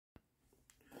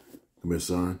Come here,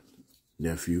 son,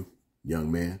 nephew,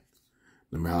 young man.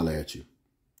 Let me holler at you.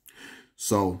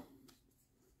 So,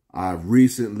 I've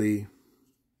recently,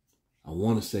 I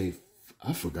want to say,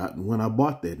 I've forgotten when I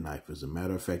bought that knife, as a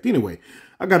matter of fact. Anyway,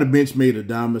 I got a Benchmade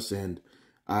Adamas, and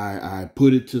I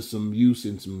put it to some use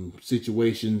in some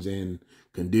situations and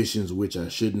conditions which I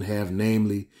shouldn't have.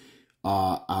 Namely,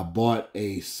 I bought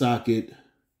a socket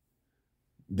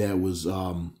that was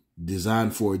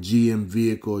designed for a GM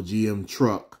vehicle, a GM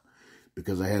truck,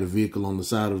 because I had a vehicle on the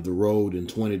side of the road in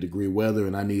 20-degree weather,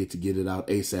 and I needed to get it out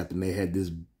ASAP. And they had this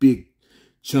big,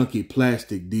 chunky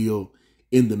plastic deal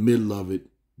in the middle of it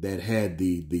that had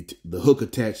the hook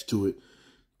attached to it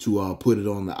to put it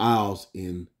on the aisles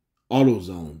in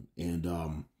AutoZone.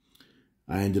 And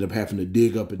I ended up having to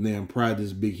dig up in there and pry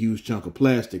this big, huge chunk of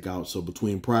plastic out. So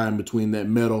between that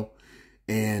metal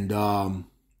and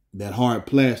that hard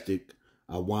plastic,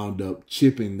 I wound up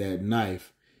chipping that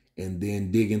knife and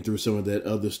then digging through some of that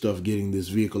other stuff, getting this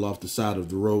vehicle off the side of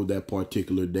the road that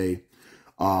particular day.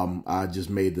 I just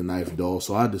made the knife dull.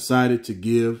 So I decided to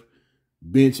give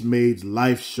Benchmade's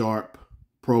Lifesharp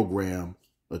program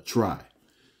a try.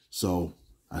 So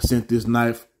I sent this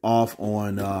knife off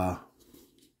on,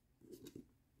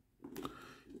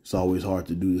 it's always hard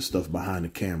to do this stuff behind the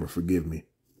camera, forgive me.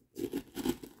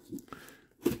 And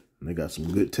they got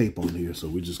some good tape on here, so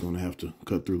we're just going to have to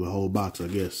cut through the whole box, I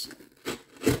guess.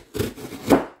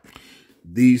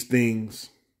 These things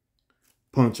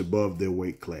punch above their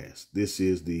weight class. This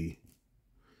is the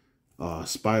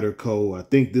Spyderco. I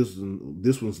think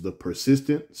this one's the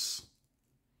Persistence.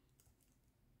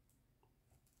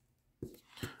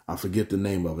 I forget the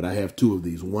name of it. I have two of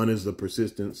these. One is the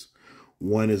Persistence.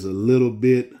 One is a little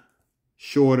bit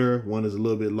shorter. One is a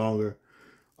little bit longer.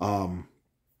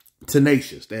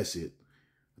 Tenacious, that's it.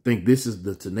 I think this is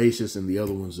the Tenacious and the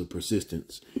other one's the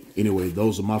Persistence. Anyway,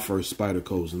 those are my first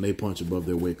Spydercos, and they punch above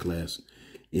their weight class,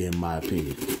 in my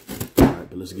opinion. All right,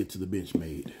 but let's get to the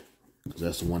Benchmade, because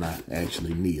that's the one I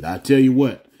actually need. I tell you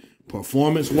what,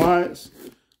 performance-wise,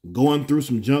 going through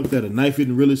some junk that a knife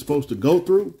isn't really supposed to go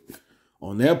through,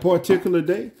 on that particular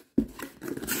day,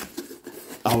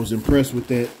 I was impressed with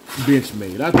that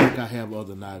Benchmade. I think I have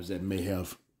other knives that may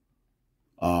have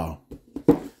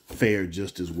fared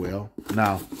just as well.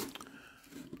 Now,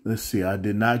 let's see. I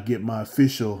did not get my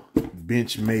official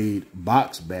Benchmade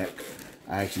box back.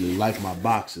 I actually like my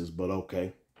boxes, but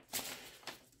okay.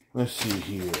 Let's see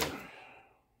here.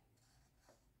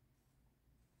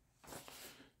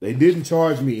 They didn't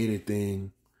charge me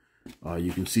anything.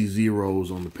 You can see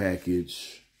zeros on the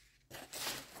package.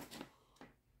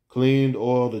 Cleaned,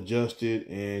 oiled, adjusted,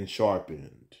 and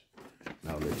sharpened.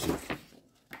 Now let's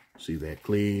see that.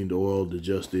 Cleaned, oiled,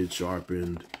 adjusted,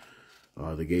 sharpened.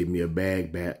 They gave me a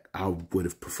bag back. I would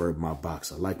have preferred my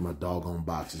box. I like my doggone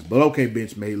boxes. But okay,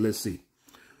 Benchmade, let's see.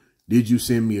 Did you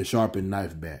send me a sharpened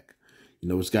knife back? You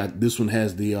know, it's got, this one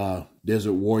has the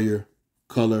Desert Warrior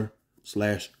color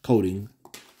 / coating.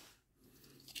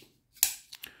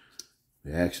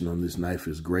 The action on this knife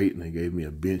is great, and they gave me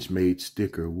a Benchmade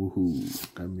sticker.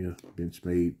 Woohoo. Got me a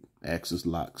Benchmade Axis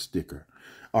Lock sticker.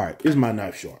 All right, is my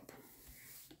knife sharp?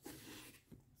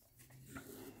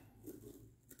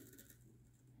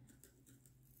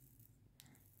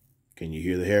 Can you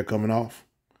hear the hair coming off?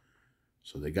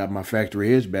 So they got my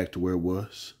factory edge back to where it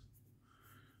was.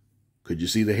 Could you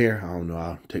see the hair? I don't know.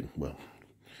 I'll take, well,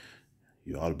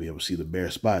 you ought to be able to see the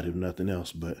bare spot if nothing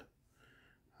else, but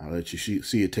I'll let you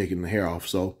see it taking the hair off.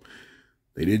 So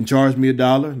they didn't charge me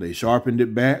 $1. They sharpened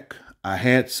it back. I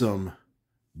had some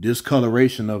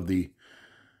discoloration of the,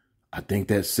 I think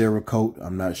that's Cerakote.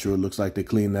 I'm not sure. It looks like they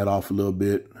cleaned that off a little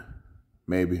bit.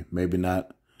 Maybe, maybe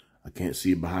not. I can't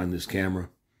see it behind this camera.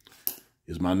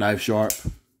 Is my knife sharp?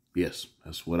 Yes,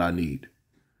 that's what I need.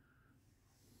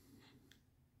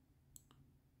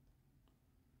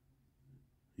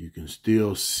 You can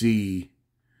still see,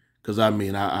 because I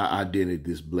mean, I dented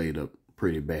this blade up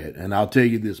pretty bad. And I'll tell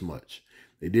you this much.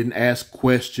 They didn't ask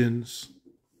questions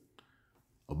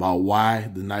about why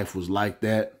the knife was like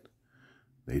that.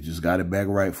 They just got it back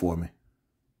right for me.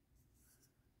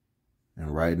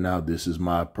 And right now, this is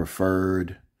my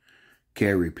preferred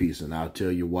carry piece, and I'll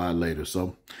tell you why later.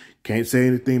 So, can't say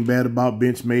anything bad about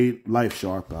Benchmade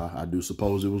Lifesharp. I do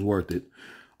suppose it was worth it.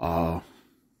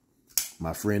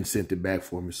 My friend sent it back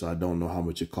for me, so I don't know how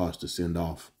much it cost to send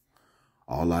off.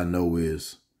 All I know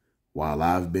is, while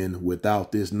I've been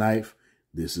without this knife,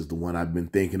 this is the one I've been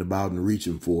thinking about and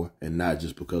reaching for, and not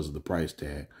just because of the price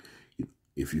tag.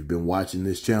 If you've been watching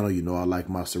this channel, you know I like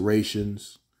my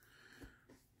serrations.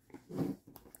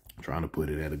 Trying to put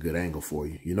it at a good angle for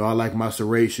you. You know I like my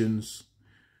serrations.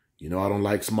 You know I don't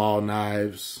like small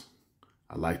knives.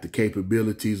 I like the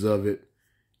capabilities of it.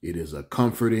 It is a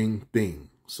comforting thing.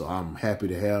 So I'm happy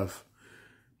to have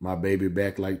my baby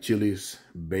back like Chili's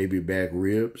baby back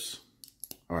ribs.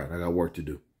 All right, I got work to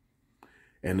do.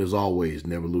 And as always,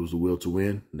 never lose the will to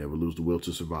win, never lose the will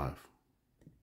to survive.